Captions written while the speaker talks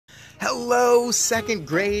Hello, second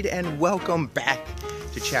grade, and welcome back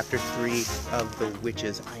to chapter 3 of The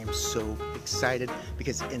Witches. I am so excited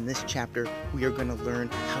because in this chapter we are going to learn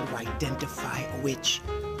how to identify a witch,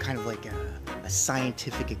 kind of like a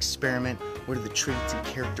scientific experiment. What are the traits and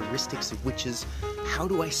characteristics of witches? How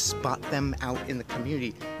do I spot them out in the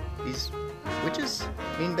community? These witches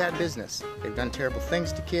mean bad business. They've done terrible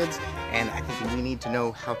things to kids, and I think we need to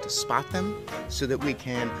know how to spot them so that we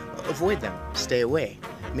can avoid them, stay away.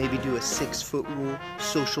 Maybe do a 6-foot rule,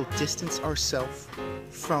 social distance ourselves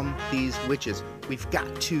from these witches. We've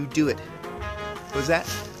got to do it. Was that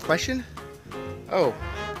a question? Oh,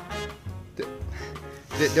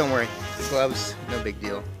 don't worry. Gloves, no big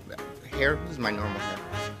deal. Hair, this is my normal hair.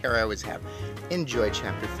 Hair I always have. Enjoy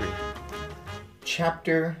chapter 3.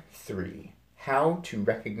 Chapter 3. How to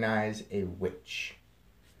recognize a witch.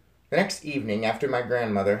 The next evening, after my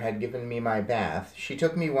grandmother had given me my bath, she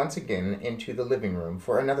took me once again into the living room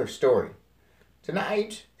for another story.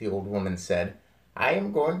 "Tonight," the old woman said, "I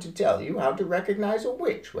am going to tell you how to recognize a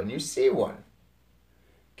witch when you see one."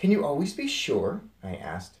 "Can you always be sure?" I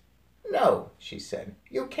asked. "No," she said,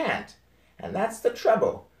 "you can't, and that's the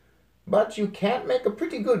trouble. But you can't make a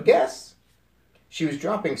pretty good guess." She was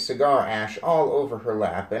dropping cigar ash all over her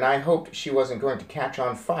lap, and I hoped she wasn't going to catch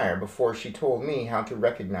on fire before she told me how to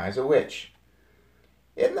recognize a witch.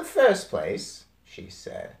 "In the first place," she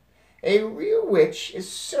said, "a real witch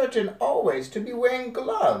is certain always to be wearing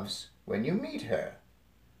gloves when you meet her."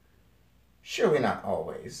 "Surely not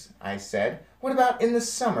always," I said. "What about in the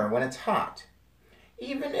summer when it's hot?"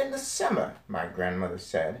 "Even in the summer," my grandmother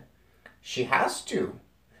said. "She has to.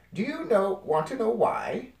 Do you want to know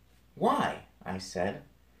why?" "Why?" I said.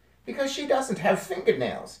 "Because she doesn't have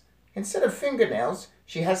fingernails. Instead of fingernails,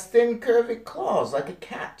 she has thin, curvy claws like a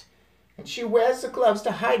cat, and she wears the gloves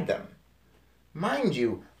to hide them. Mind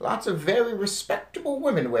you, lots of very respectable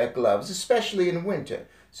women wear gloves, especially in winter,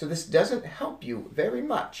 so this doesn't help you very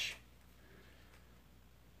much."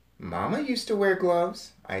 "Mama used to wear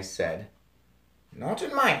gloves," I said. "Not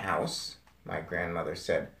in my house," my grandmother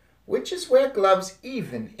said. "Witches wear gloves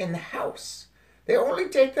even in the house. They only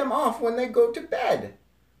take them off when they go to bed."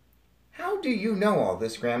 "How do you know all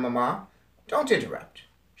this, Grandmama?" "Don't interrupt,"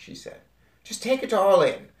 she said. "Just take it all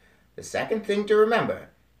in. The second thing to remember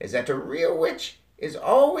is that a real witch is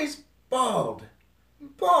always bald."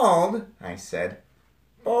 "Bald?" I said.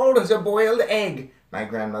 "Bald as a boiled egg," my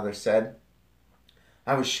grandmother said.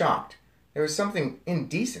 I was shocked. There was something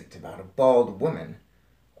indecent about a bald woman.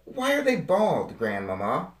 "Why are they bald,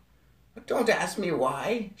 Grandmama?" "Don't ask me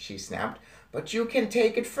why," she snapped. "But you can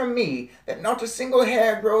take it from me that not a single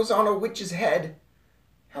hair grows on a witch's head."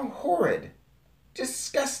 "How horrid."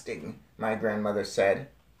 "Disgusting," my grandmother said.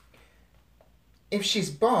 "If she's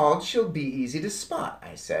bald, she'll be easy to spot,"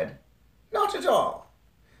 I said. "Not at all."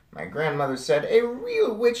 My grandmother said, "A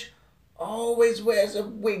real witch always wears a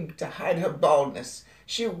wig to hide her baldness.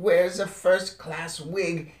 She wears a first-class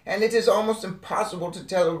wig, and it is almost impossible to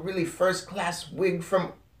tell a really first-class wig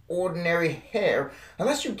from ordinary hair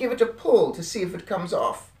unless you give it a pull to see if it comes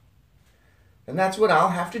off." "Then that's what I'll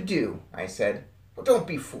have to do," I said. "Well, don't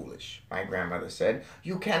be foolish," my grandmother said.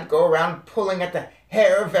 "You can't go around pulling at the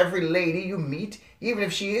hair of every lady you meet, even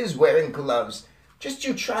if she is wearing gloves. Just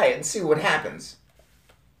you try it and see what happens."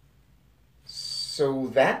 "So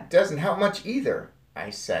that doesn't help much either," I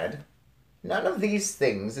said. "None of these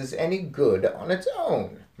things is any good on its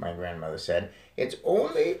own," my grandmother said. "It's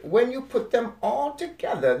only when you put them all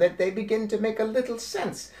together that they begin to make a little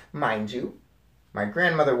sense, mind you." My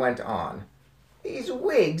grandmother went on. "These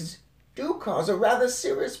wigs do cause a rather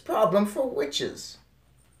serious problem for witches."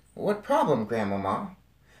 "What problem, Grandmama?"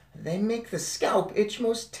 "They make the scalp itch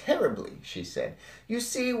most terribly," she said. "You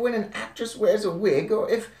see, when an actress wears a wig, or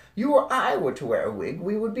if you or I were to wear a wig,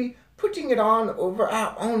 we would be putting it on over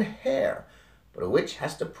our own hair. But a witch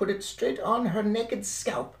has to put it straight on her naked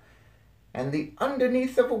scalp, and the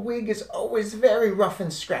underneath of a wig is always very rough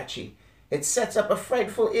and scratchy. It sets up a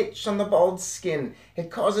frightful itch on the bald skin. It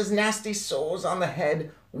causes nasty sores on the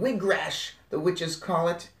head, wig rash, the witches call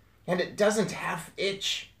it, and it doesn't half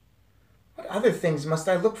itch." "What other things must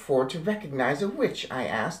I look for to recognize a witch?" I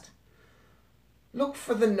asked. "Look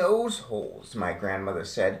for the nose holes," my grandmother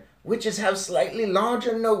said. "Witches have slightly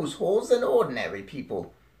larger nose holes than ordinary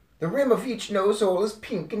people. The rim of each nose hole is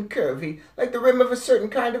pink and curvy, like the rim of a certain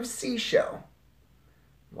kind of seashell."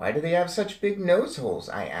 "Why do they have such big nose holes?"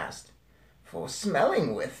 I asked. "For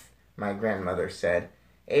smelling with," my grandmother said.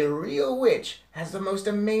 "A real witch has the most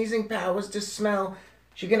amazing powers to smell.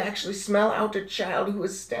 She can actually smell out a child who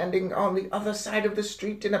is standing on the other side of the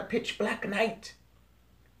street in a pitch-black night."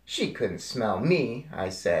 "She couldn't smell me," I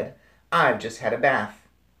said. "I've just had a bath."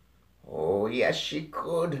 Oh, yes, she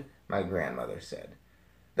could, my grandmother said.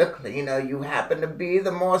 The cleaner you happen to be,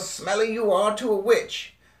 the more smelly you are to a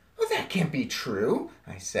witch. Oh, that can't be true,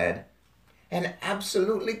 I said. An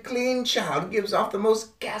absolutely clean child gives off the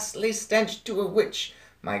most ghastly stench to a witch,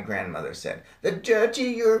 my grandmother said. The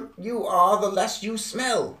dirtier you are, the less you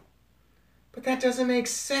smell. But that doesn't make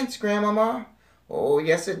sense, Grandmama. Oh,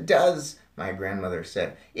 yes, it does, my grandmother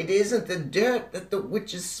said. It isn't the dirt that the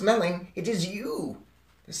witch is smelling, it is you.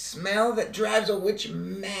 The smell that drives a witch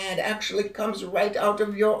mad actually comes right out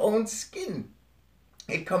of your own skin.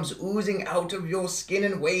 It comes oozing out of your skin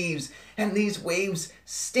in waves, and these waves,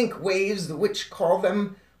 stink waves, the witch call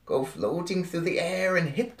them, go floating through the air and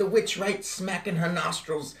hit the witch right smack in her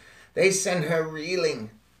nostrils. They send her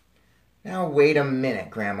reeling. Now wait a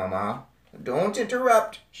minute, Grandmama. Don't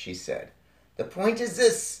interrupt, she said. The point is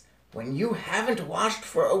this. When you haven't washed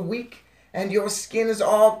for a week and your skin is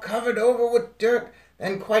all covered over with dirt,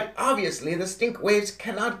 then quite obviously the stink waves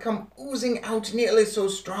cannot come oozing out nearly so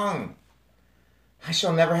strong. I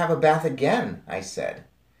shall never have a bath again, I said.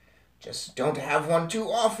 Just don't have one too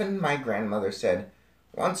often, my grandmother said.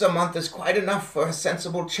 Once a month is quite enough for a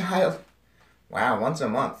sensible child. Wow, once a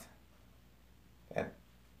month. That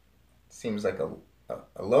seems like a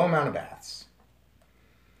low amount of baths.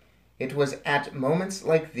 It was at moments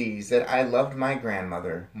like these that I loved my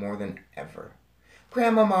grandmother more than ever.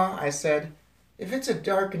 Grandmama, I said, if it's a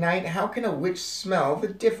dark night, how can a witch smell the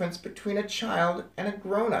difference between a child and a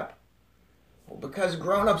grown-up? Well, because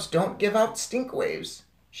grown-ups don't give out stink waves,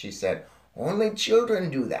 she said. Only children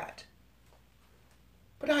do that.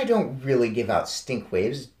 But I don't really give out stink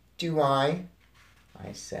waves, do I?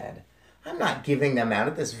 I said. I'm not giving them out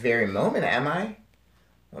at this very moment, am I?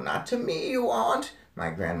 Well, not to me you aren't, my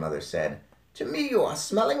grandmother said. To me you are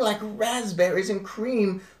smelling like raspberries and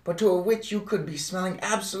cream, but to a witch you could be smelling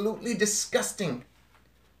absolutely disgusting.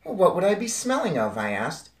 Well, what would I be smelling of, I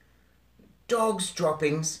asked. Dog's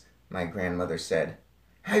droppings, my grandmother said.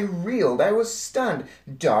 I reeled. I was stunned.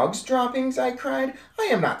 Dog's droppings, I cried. I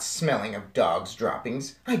am not smelling of dog's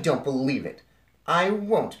droppings. I don't believe it. I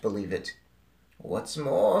won't believe it. What's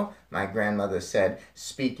more, my grandmother said,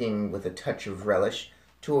 speaking with a touch of relish,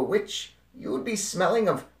 to a witch you would be smelling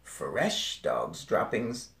of fresh dog's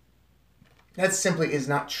droppings. That simply is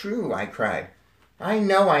not true, I cried. I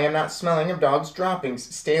know I am not smelling of dog's droppings,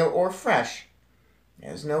 stale or fresh.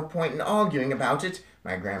 There's no point in arguing about it,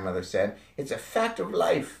 my grandmother said. It's a fact of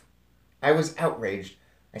life. I was outraged.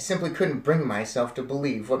 I simply couldn't bring myself to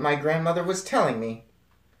believe what my grandmother was telling me.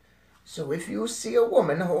 So if you see a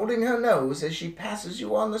woman holding her nose as she passes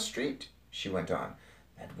you on the street, she went on,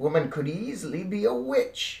 that woman could easily be a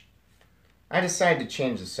witch. I decided to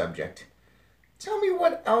change the subject. Tell me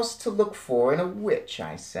what else to look for in a witch,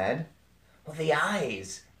 I said. Well, the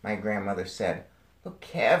eyes, my grandmother said. Look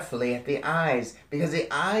carefully at the eyes, because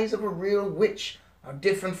the eyes of a real witch are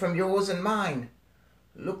different from yours and mine.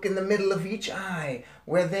 Look in the middle of each eye,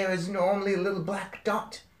 where there is normally a little black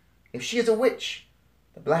dot. If she is a witch,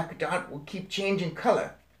 the black dot will keep changing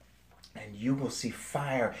color, and you will see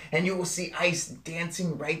fire, and you will see ice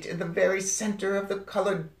dancing right in the very center of the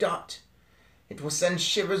colored dot. It will send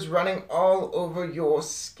shivers running all over your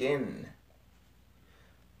skin.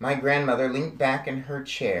 My grandmother leaned back in her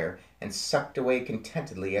chair and sucked away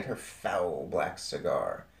contentedly at her foul black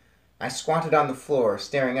cigar. I squatted on the floor,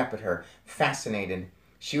 staring up at her, fascinated.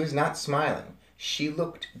 She was not smiling. She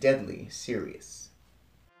looked deadly serious.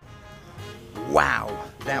 Wow,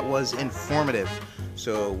 that was informative.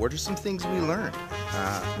 So what are some things we learned?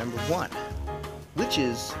 Number one,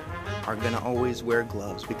 witches are going to always wear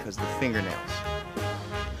gloves because of the fingernails.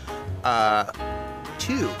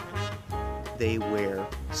 Two, they wear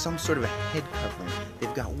some sort of a head covering.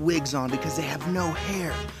 They've got wigs on because they have no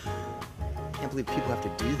hair. Can't believe people have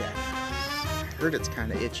to do that. I heard it's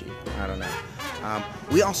kind of itchy. I don't know.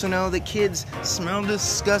 We also know that kids smell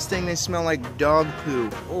disgusting. They smell like dog poo.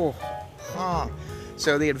 Oh.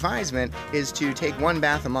 So the advisement is to take one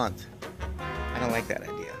bath a month. I don't like that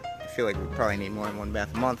idea. I feel like we probably need more than one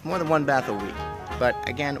bath a month, more than one bath a week. But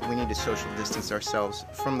again, we need to social distance ourselves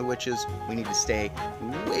from the witches. We need to stay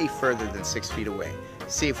way further than 6 feet away.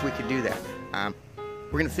 See if we can do that.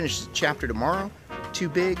 We're going to finish the chapter tomorrow. Too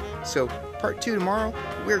big. So part 2 tomorrow,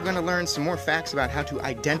 we're going to learn some more facts about how to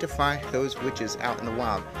identify those witches out in the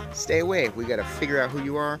wild. Stay away. We got to figure out who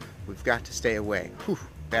you are. We've got to stay away. Whew,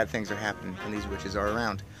 bad things are happening when these witches are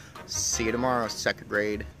around. See you tomorrow, 2nd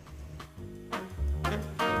grade.